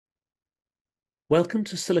Welcome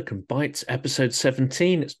to Silicon Bytes, episode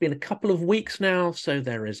 17. It's been a couple of weeks now, so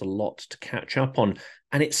there is a lot to catch up on.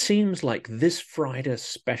 And it seems like this Friday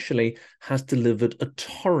especially has delivered a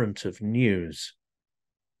torrent of news,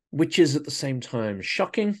 which is at the same time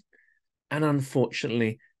shocking and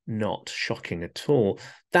unfortunately not shocking at all.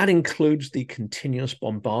 That includes the continuous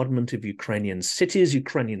bombardment of Ukrainian cities,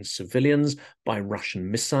 Ukrainian civilians by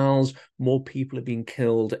Russian missiles. More people are being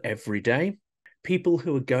killed every day. People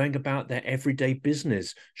who are going about their everyday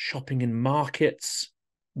business, shopping in markets,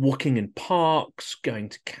 walking in parks, going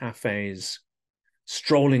to cafes,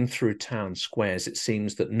 strolling through town squares. It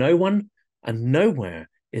seems that no one and nowhere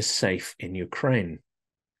is safe in Ukraine.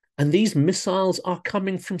 And these missiles are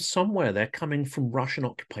coming from somewhere. They're coming from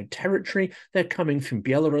Russian-occupied territory, they're coming from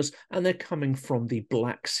Belarus, and they're coming from the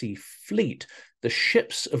Black Sea Fleet, the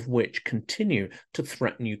ships of which continue to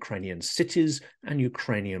threaten Ukrainian cities and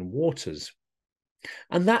Ukrainian waters.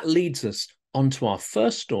 And that leads us onto our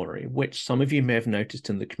first story, which some of you may have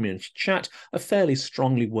noticed in the community chat, a fairly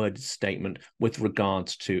strongly worded statement with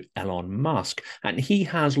regards to Elon Musk. And he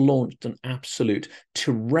has launched an absolute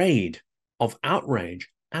tirade of outrage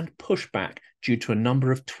and pushback due to a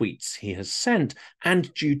number of tweets he has sent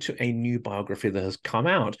and due to a new biography that has come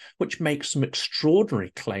out, which makes some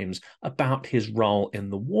extraordinary claims about his role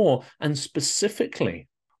in the war, and specifically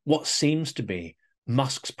what seems to be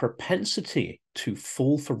Musk's propensity to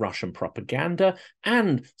fall for Russian propaganda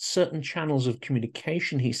and certain channels of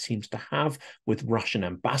communication he seems to have with Russian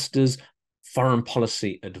ambassadors, foreign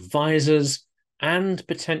policy advisors, and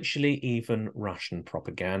potentially even Russian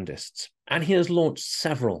propagandists. And he has launched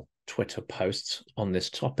several Twitter posts on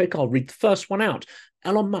this topic. I'll read the first one out.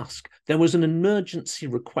 Elon Musk, there was an emergency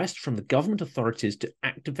request from the government authorities to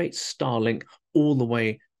activate Starlink all the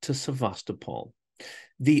way to Sevastopol.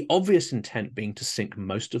 The obvious intent being to sink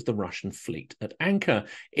most of the Russian fleet at anchor.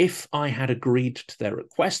 If I had agreed to their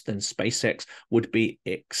request, then SpaceX would be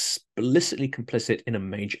explicitly complicit in a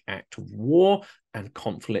major act of war and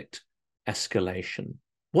conflict escalation.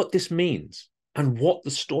 What this means, and what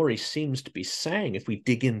the story seems to be saying, if we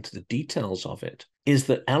dig into the details of it, is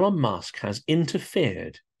that Elon Musk has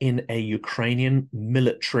interfered in a Ukrainian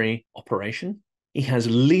military operation. He has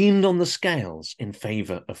leaned on the scales in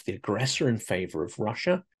favor of the aggressor, in favor of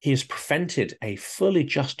Russia. He has prevented a fully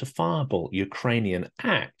justifiable Ukrainian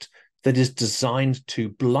act that is designed to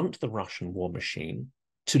blunt the Russian war machine,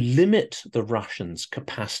 to limit the Russians'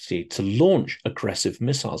 capacity to launch aggressive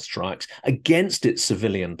missile strikes against its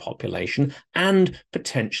civilian population, and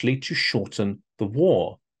potentially to shorten the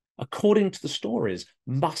war. According to the stories,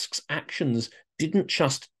 Musk's actions didn't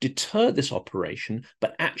just deter this operation,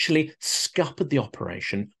 but actually scuppered the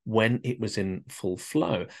operation when it was in full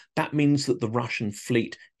flow. That means that the Russian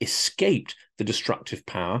fleet escaped the destructive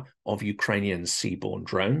power of Ukrainian seaborne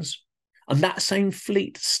drones. And that same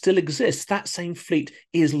fleet still exists. That same fleet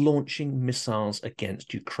is launching missiles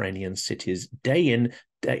against Ukrainian cities day in,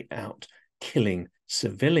 day out, killing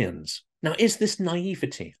civilians. Now, is this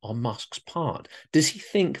naivety on Musk's part? Does he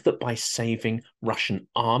think that by saving Russian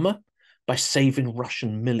armor, by saving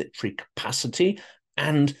Russian military capacity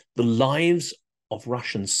and the lives of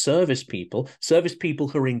Russian service people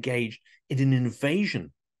who are engaged in an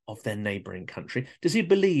invasion of their neighboring country, does he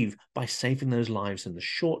believe by saving those lives in the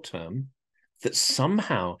short term that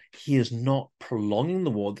somehow he is not prolonging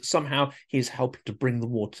the war, that somehow he is helping to bring the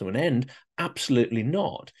war to an end? Absolutely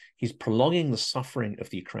not. He's prolonging the suffering of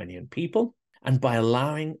the Ukrainian people, and by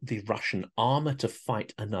allowing the Russian armor to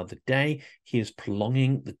fight another day, he is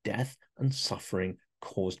prolonging the death and suffering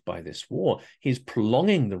caused by this war. He's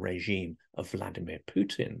prolonging the regime of Vladimir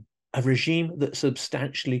Putin, a regime that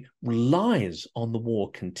substantially relies on the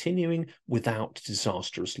war continuing without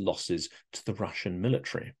disastrous losses to the Russian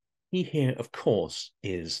military. Key here, of course,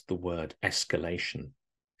 is the word escalation.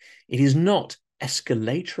 It is not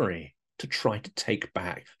escalatory to try to take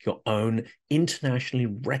back your own internationally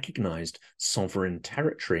recognized sovereign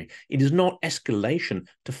territory. It is not escalation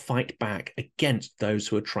to fight back against those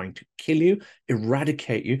who are trying to kill you,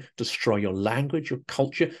 eradicate you, destroy your language, your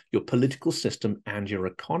culture, your political system, and your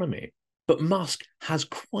economy. But Musk has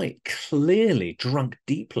quite clearly drunk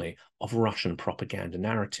deeply of Russian propaganda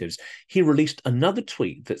narratives. He released another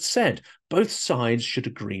tweet that said both sides should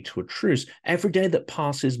agree to a truce. Every day that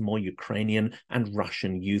passes, more Ukrainian and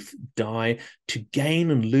Russian youth die to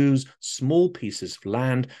gain and lose small pieces of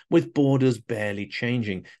land with borders barely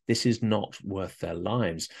changing. This is not worth their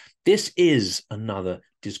lives. This is another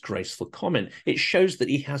disgraceful comment. It shows that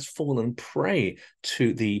he has fallen prey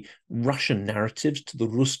to the Russian narratives, to the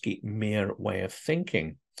Ruski Mir way of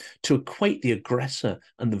thinking. To equate the aggressor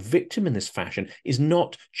and the victim in this fashion is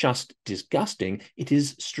not just disgusting, it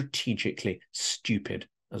is strategically stupid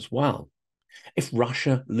as well. If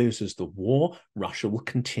Russia loses the war, Russia will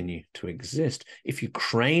continue to exist. If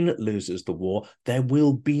Ukraine loses the war, there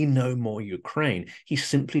will be no more Ukraine. He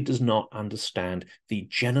simply does not understand the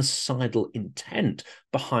genocidal intent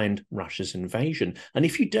behind Russia's invasion. And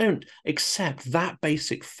if you don't accept that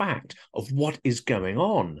basic fact of what is going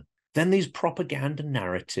on, then these propaganda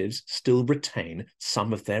narratives still retain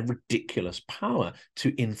some of their ridiculous power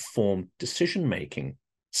to inform decision-making.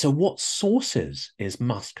 So what sources is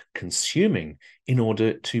Musk consuming in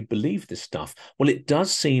order to believe this stuff? Well, it does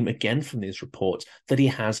seem, again, from these reports, that he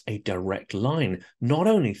has a direct line, not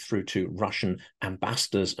only through to Russian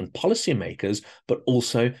ambassadors and policymakers, but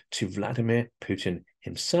also to Vladimir Putin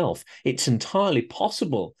himself. It's entirely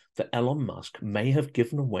possible that Elon Musk may have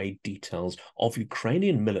given away details of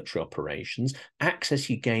Ukrainian military operations, access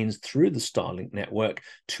he gains through the Starlink network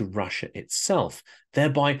to Russia itself,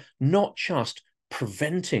 thereby not just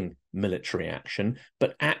preventing military action,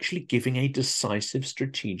 but actually giving a decisive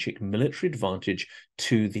strategic military advantage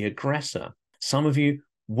to the aggressor. Some of you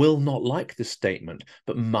will not like this statement,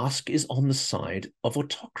 but Musk is on the side of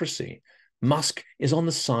autocracy. Musk is on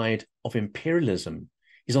the side of imperialism.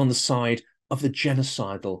 He's on the side of the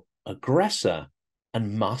genocidal aggressor.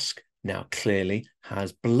 And Musk now clearly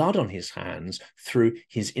has blood on his hands through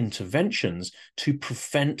his interventions to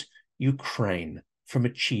prevent Ukraine from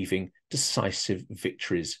achieving decisive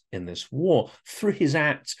victories in this war. Through his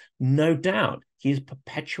acts, no doubt, he is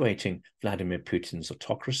perpetuating Vladimir Putin's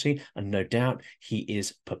autocracy, and no doubt he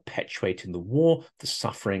is perpetuating the war, the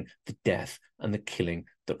suffering, the death, and the killing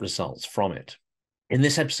that results from it. In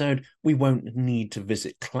this episode, we won't need to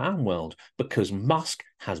visit Clown World because Musk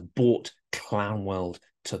has brought Clown World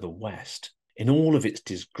to the West. In all of its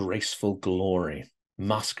disgraceful glory,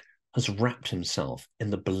 Musk has wrapped himself in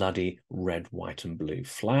the bloody red, white, and blue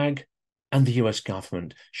flag, and the US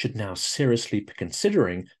government should now seriously be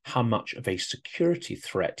considering how much of a security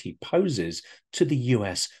threat he poses to the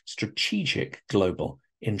US strategic global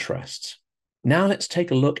interests. Now let's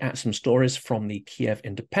take a look at some stories from the Kyiv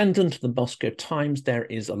Independent, the Moscow Times. There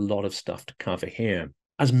is a lot of stuff to cover here.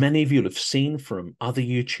 As many of you have seen from other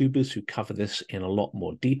YouTubers who cover this in a lot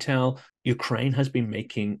more detail, Ukraine has been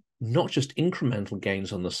making not just incremental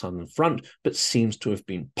gains on the southern front, but seems to have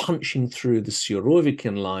been punching through the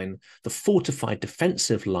Surovikin line, the fortified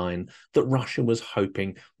defensive line that Russia was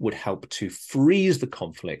hoping would help to freeze the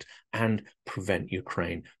conflict and prevent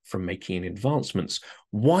Ukraine from making any advancements.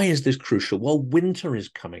 Why is this crucial? Well, winter is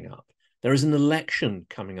coming up. There is an election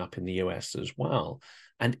coming up in the US as well.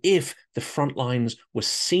 And if the front lines were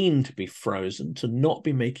seen to be frozen, to not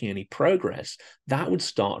be making any progress, that would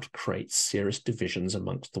start to create serious divisions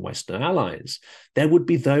amongst the Western allies. There would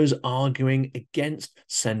be those arguing against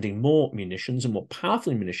sending more munitions and more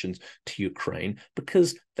powerful munitions to Ukraine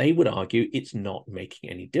because they would argue it's not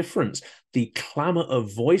making any difference. The clamor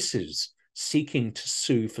of voices seeking to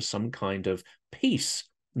sue for some kind of peace,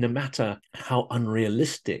 no matter how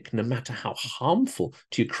unrealistic, no matter how harmful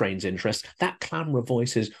to Ukraine's interests, that clamor of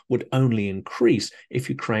voices would only increase if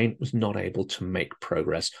Ukraine was not able to make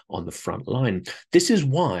progress on the front line. This is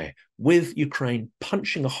why, with Ukraine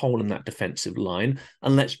punching a hole in that defensive line,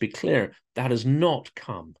 and let's be clear, that has not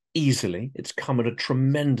come easily. It's come at a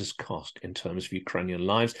tremendous cost in terms of Ukrainian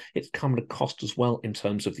lives. It's come at a cost as well in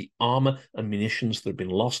terms of the armor and munitions that have been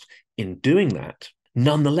lost in doing that.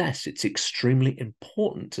 Nonetheless, it's extremely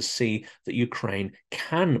important to see that Ukraine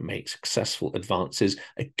can make successful advances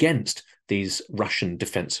against these Russian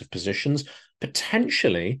defensive positions.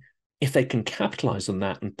 Potentially, if they can capitalize on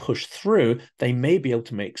that and push through, they may be able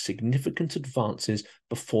to make significant advances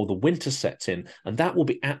before the winter sets in. And that will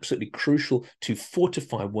be absolutely crucial to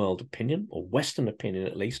fortify world opinion, or Western opinion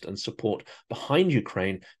at least, and support behind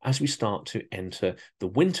Ukraine as we start to enter the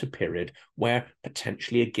winter period, where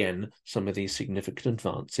potentially, again, some of these significant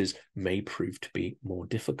advances may prove to be more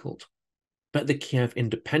difficult. But the Kyiv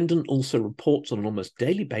Independent also reports on an almost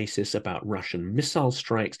daily basis about Russian missile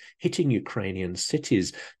strikes hitting Ukrainian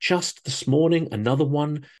cities. Just this morning, another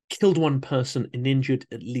one killed one person and injured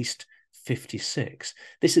at least 56.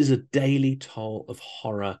 This is a daily toll of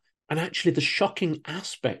horror. And actually, the shocking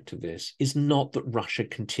aspect of this is not that Russia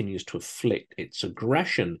continues to inflict its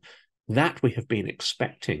aggression. That we have been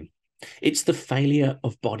expecting. It's the failure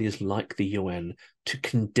of bodies like the UN to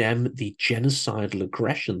condemn the genocidal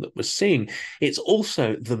aggression that we're seeing. It's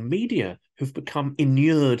also the media who've become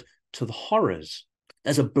inured to the horrors.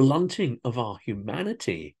 There's a blunting of our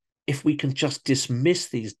humanity if we can just dismiss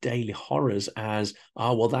these daily horrors as,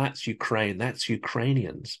 oh, well, that's Ukraine, that's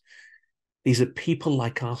Ukrainians. These are people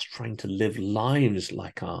like us trying to live lives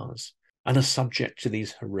like ours and are subject to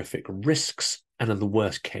these horrific risks and, in the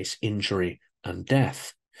worst case, injury and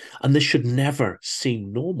death. And this should never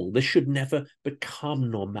seem normal. This should never become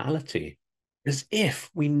normality. As if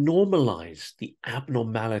we normalize the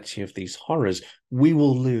abnormality of these horrors, we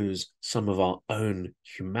will lose some of our own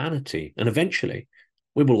humanity. And eventually,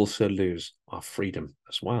 we will also lose our freedom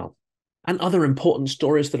as well. And other important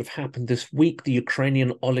stories that have happened this week, the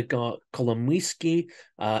Ukrainian oligarch Kolomoisky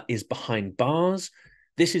is behind bars.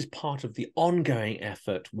 This is part of the ongoing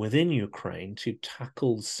effort within Ukraine to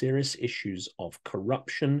tackle serious issues of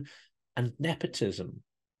corruption and nepotism.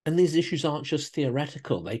 And these issues aren't just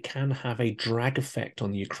theoretical. They can have a drag effect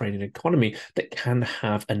on the Ukrainian economy that can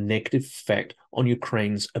have a negative effect on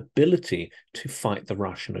Ukraine's ability to fight the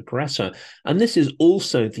Russian aggressor. And this is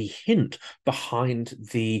also the hint behind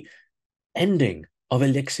the ending of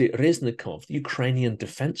Alexei Reznikov, the Ukrainian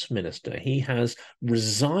defense minister. He has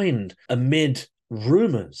resigned amid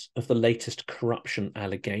rumors of the latest corruption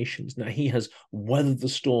allegations. Now, he has weathered the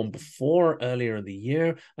storm before earlier in the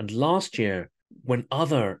year and last year when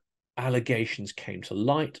other allegations came to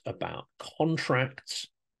light about contracts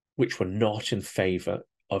which were not in favor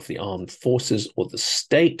of the armed forces or the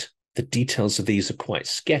state. The details of these are quite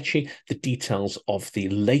sketchy. The details of the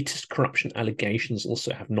latest corruption allegations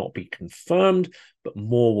also have not been confirmed, but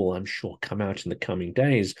more will, I'm sure, come out in the coming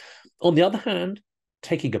days. On the other hand,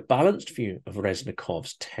 taking a balanced view of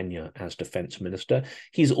Reznikov's tenure as defense minister,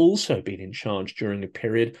 he's also been in charge during a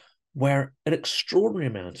period where an extraordinary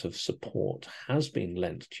amount of support has been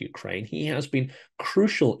lent to Ukraine. He has been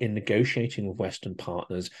crucial in negotiating with Western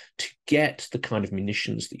partners to get the kind of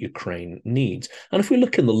munitions that Ukraine needs. And if we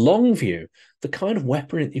look in the long view, the kind of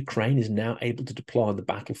weaponry that Ukraine is now able to deploy on the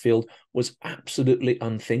battlefield was absolutely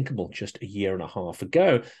unthinkable just a year and a half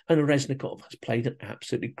ago. And Reznikov has played an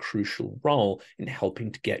absolutely crucial role in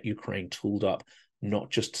helping to get Ukraine tooled up,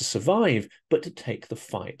 not just to survive, but to take the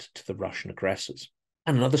fight to the Russian aggressors.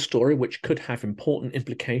 And another story which could have important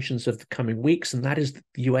implications of the coming weeks, and that is that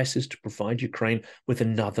the US is to provide Ukraine with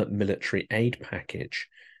another military aid package.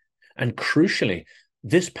 And crucially,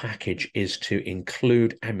 this package is to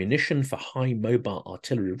include ammunition for high mobile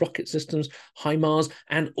artillery rocket systems, HIMARS,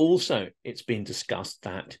 and also it's been discussed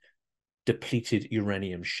that depleted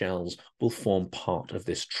uranium shells will form part of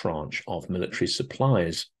this tranche of military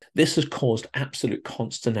supplies. This has caused absolute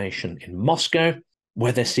consternation in Moscow,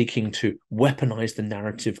 where they're seeking to weaponize the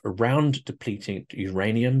narrative around depleting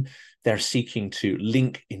uranium. They're seeking to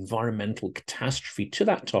link environmental catastrophe to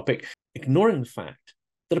that topic, ignoring the fact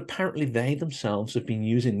that apparently they themselves have been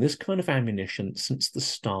using this kind of ammunition since the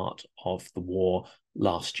start of the war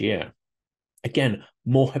last year. Again,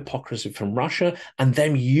 more hypocrisy from Russia, and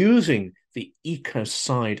them using the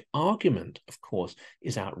ecocide argument, of course,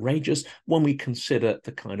 is outrageous when we consider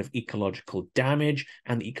the kind of ecological damage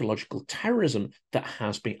and the ecological terrorism that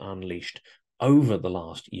has been unleashed over the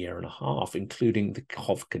last year and a half, including the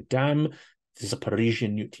Kakhovka Dam, the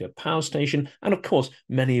Zaporizhzhia nuclear power station, and of course,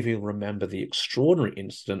 many of you remember the extraordinary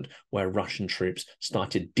incident where Russian troops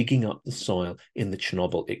started digging up the soil in the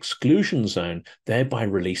Chernobyl exclusion zone, thereby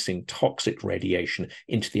releasing toxic radiation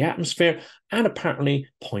into the atmosphere and apparently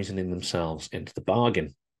poisoning themselves into the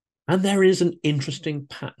bargain. And there is an interesting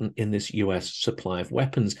pattern in this US supply of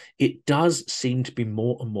weapons. It does seem to be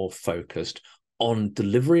more and more focused on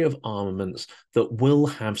delivery of armaments that will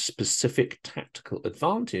have specific tactical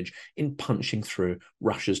advantage in punching through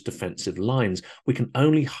Russia's defensive lines. We can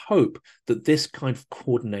only hope that this kind of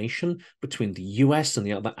coordination between the US and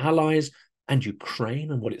the other allies and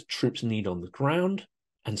Ukraine and what its troops need on the ground,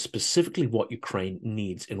 and specifically what Ukraine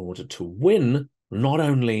needs in order to win, not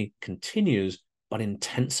only continues, but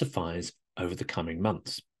intensifies over the coming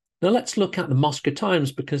months. Now let's look at the Moscow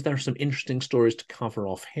Times because there are some interesting stories to cover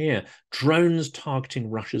off here. Drones targeting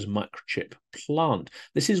Russia's microchip plant.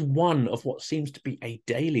 This is one of what seems to be a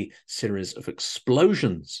daily series of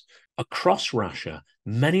explosions across Russia,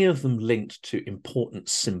 many of them linked to important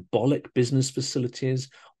symbolic business facilities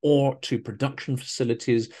or to production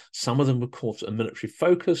facilities. Some of them, of course, are military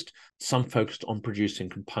focused, some focused on producing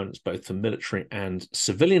components both for military and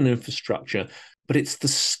civilian infrastructure. But it's the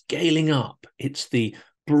scaling up, it's the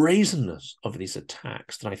brazenness of these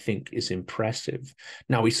attacks that I think is impressive.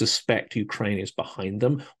 Now, we suspect Ukraine is behind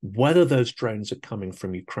them. Whether those drones are coming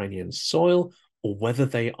from Ukrainian soil or whether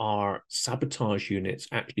they are sabotage units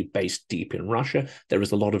actually based deep in Russia, there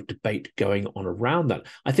is a lot of debate going on around that.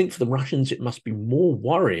 I think for the Russians, it must be more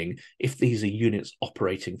worrying if these are units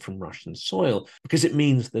operating from Russian soil, because it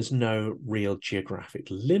means there's no real geographic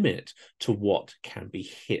limit to what can be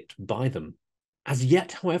hit by them. As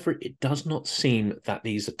yet, however, it does not seem that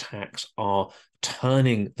these attacks are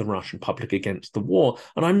turning the Russian public against the war,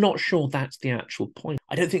 and I'm not sure that's the actual point.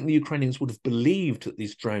 I don't think the Ukrainians would have believed that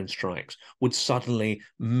these drone strikes would suddenly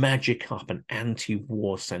magic up an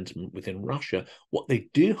anti-war sentiment within Russia. What they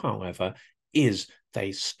do, however, is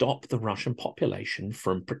they stop the Russian population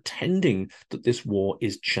from pretending that this war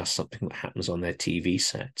is just something that happens on their TV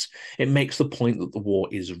sets. It makes the point that the war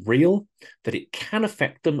is real, that it can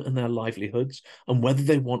affect them and their livelihoods, and whether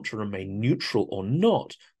they want to remain neutral or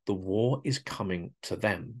not, the war is coming to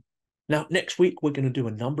them. Now, next week, we're going to do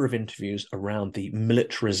a number of interviews around the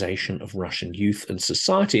militarization of Russian youth and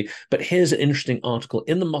society. But here's an interesting article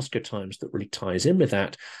in the Moscow Times that really ties in with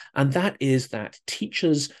that. And that is that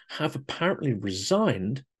teachers have apparently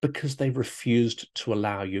resigned because they refused to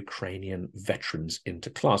allow Ukrainian veterans into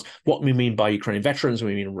class. What we mean by Ukrainian veterans,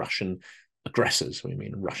 we mean Russian aggressors. We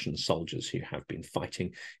mean Russian soldiers who have been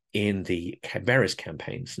fighting in the various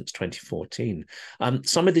campaigns since 2014.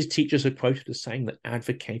 Some of these teachers are quoted as saying that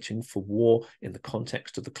advocating for war in the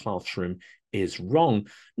context of the classroom is wrong.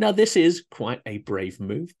 Now, this is quite a brave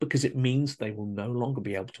move because it means they will no longer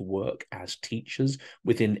be able to work as teachers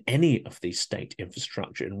within any of the state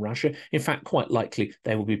infrastructure in Russia. In fact, quite likely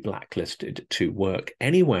they will be blacklisted to work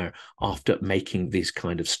anywhere after making these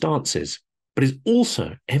kind of stances. But it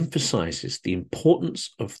also emphasizes the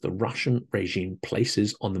importance of the Russian regime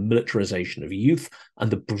places on the militarization of youth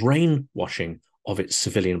and the brainwashing of its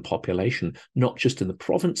civilian population, not just in the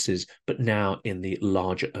provinces, but now in the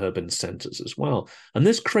larger urban centers as well. And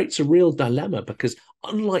this creates a real dilemma because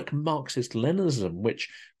unlike Marxist-Leninism, which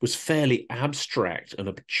was fairly abstract and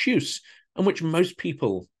obtuse, and which most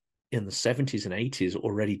people in the 70s and 80s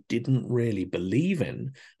already didn't really believe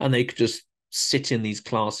in, and they could just sit in these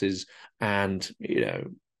classes and,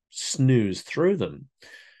 snooze through them.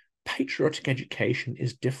 Patriotic education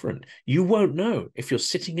is different. You won't know if you're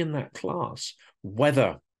sitting in that class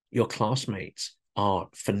whether your classmates are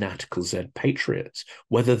fanatical Z patriots,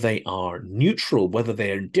 whether they are neutral, whether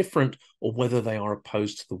they are indifferent, or whether they are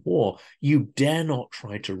opposed to the war. You dare not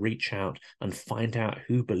try to reach out and find out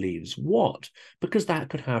who believes what, because that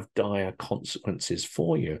could have dire consequences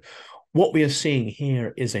for you. What we are seeing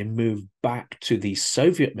here is a move back to the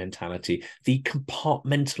Soviet mentality, the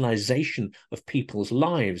compartmentalization of people's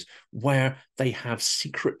lives, where they have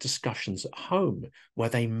secret discussions at home, where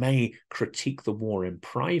they may critique the war in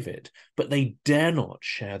private, but they dare not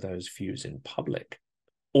share those views in public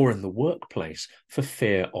or in the workplace for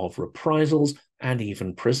fear of reprisals and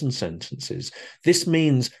even prison sentences. This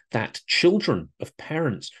means that children of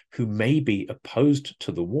parents who may be opposed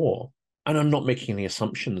to the war, and I'm not making any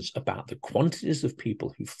assumptions about the quantities of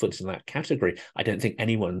people who fit in that category. I don't think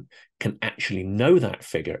anyone can actually know that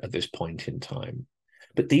figure at this point in time.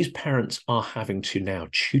 But these parents are having to now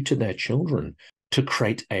tutor their children to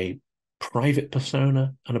create a private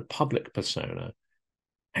persona and a public persona.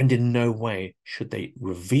 And in no way should they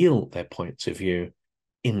reveal their points of view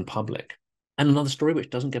in public. And another story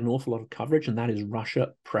which doesn't get an awful lot of coverage, and that is Russia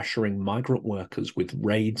pressuring migrant workers with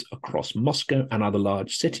raids across Moscow and other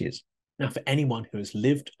large cities. Now, for anyone who has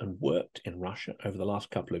lived and worked in Russia over the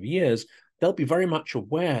last couple of years, they'll be very much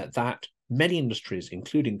aware that many industries,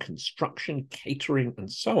 including construction, catering,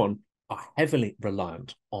 and so on, are heavily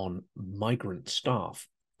reliant on migrant staff.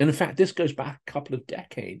 And in fact, this goes back a couple of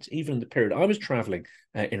decades. Even in the period I was traveling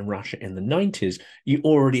in Russia in the 90s, you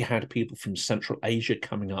already had people from Central Asia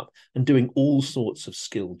coming up and doing all sorts of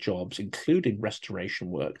skilled jobs, including restoration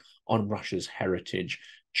work on Russia's heritage,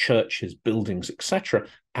 churches, buildings, etc.,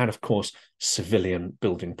 and of course, civilian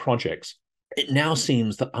building projects. It now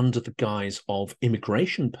seems that under the guise of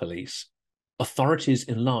immigration police, authorities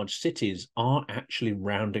in large cities are actually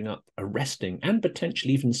rounding up, arresting, and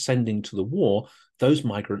potentially even sending to the war those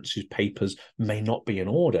migrants whose papers may not be in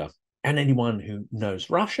order. And anyone who knows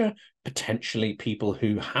Russia, potentially people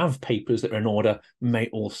who have papers that are in order, may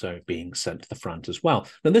also be sent to the front as well.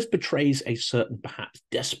 Now, this betrays a certain, perhaps,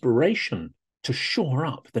 desperation to shore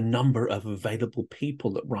up the number of available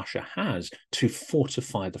people that Russia has to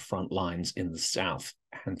fortify the front lines in the south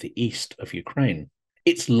and the east of Ukraine.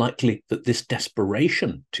 It's likely that this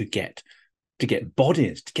desperation to get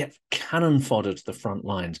bodies, to get cannon fodder to the front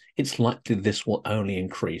lines, it's likely this will only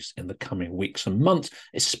increase in the coming weeks and months,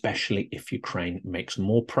 especially if Ukraine makes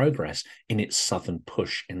more progress in its southern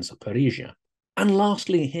push in Zaporizhia. And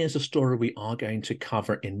lastly, here's a story we are going to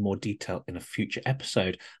cover in more detail in a future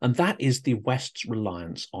episode, and that is the West's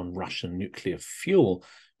reliance on Russian nuclear fuel,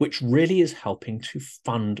 which really is helping to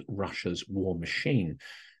fund Russia's war machine.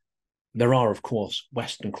 There are, of course,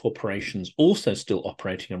 Western corporations also still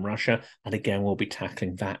operating in Russia, and again, we'll be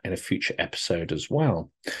tackling that in a future episode as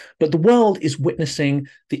well. But the world is witnessing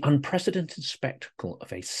the unprecedented spectacle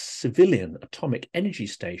of a civilian atomic energy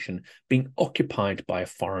station being occupied by a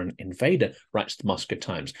foreign invader, writes the Moscow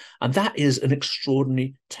Times. And that is an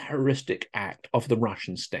extraordinary terroristic act of the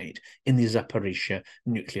Russian state in the Zaporizhzhia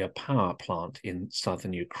nuclear power plant in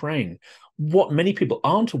southern Ukraine. What many people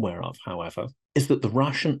aren't aware of, however, is that the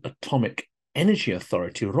Russian Atomic Energy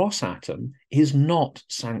Authority, Rosatom, is not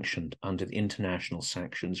sanctioned under the international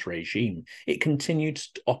sanctions regime. It continues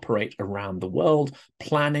to operate around the world,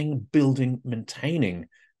 planning, building, maintaining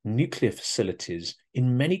nuclear facilities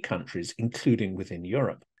in many countries, including within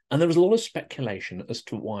Europe. And there was a lot of speculation as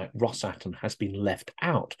to why Rosatom has been left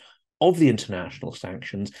out of the international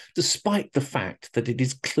sanctions, despite the fact that it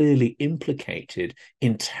is clearly implicated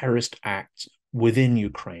in terrorist acts within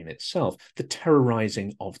Ukraine itself, the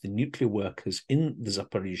terrorizing of the nuclear workers in the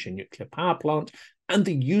Zaporizhzhia nuclear power plant, and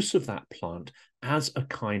the use of that plant as a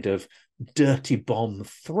kind of dirty bomb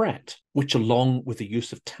threat, which, along with the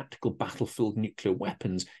use of tactical battlefield nuclear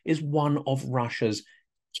weapons, is one of Russia's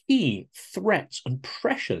key threats and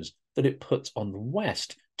pressures that it puts on the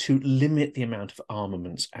West to limit the amount of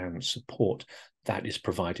armaments and support that is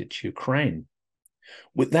provided to Ukraine.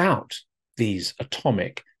 Without these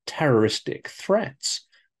atomic terroristic threats,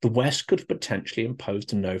 the West could have potentially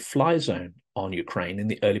imposed a no-fly zone on Ukraine in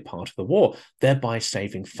the early part of the war, thereby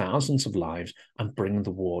saving thousands of lives and bringing the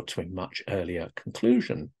war to a much earlier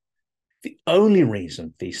conclusion. The only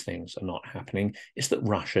reason these things are not happening is that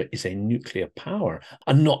Russia is a nuclear power,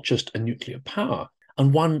 and not just a nuclear power,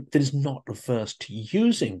 and one that is not averse to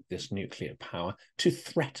using this nuclear power to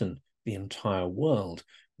threaten the entire world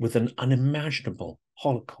with an unimaginable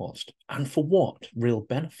Holocaust. And for what real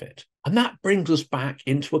benefit? And that brings us back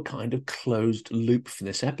into a kind of closed loop for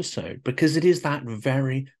this episode, because it is that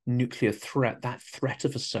very nuclear threat, that threat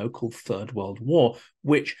of a so-called Third World War,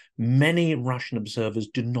 which many Russian observers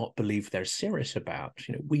do not believe they're serious about.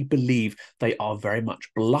 We believe they are very much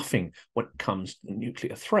bluffing when it comes to the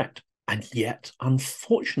nuclear threat. And yet,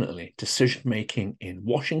 unfortunately, decision-making in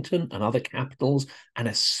Washington and other capitals, and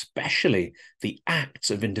especially the acts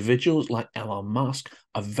of individuals like Elon Musk,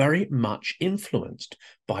 are very much influenced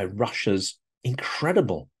by Russia's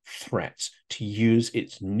incredible threats to use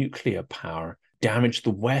its nuclear power, damage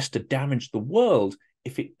the West, to damage the world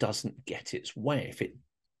if it doesn't get its way, if it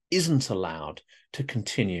isn't allowed to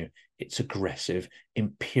continue its aggressive,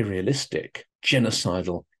 imperialistic,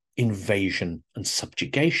 genocidal invasion and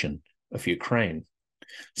subjugation of Ukraine.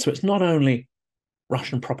 So it's not only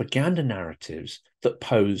Russian propaganda narratives that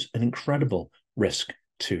pose an incredible risk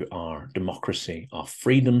to our democracy, our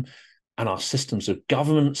freedom, and our systems of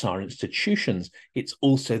governance, our institutions. It's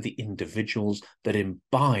also the individuals that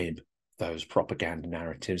imbibe those propaganda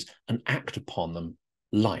narratives and act upon them,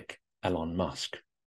 like Elon Musk.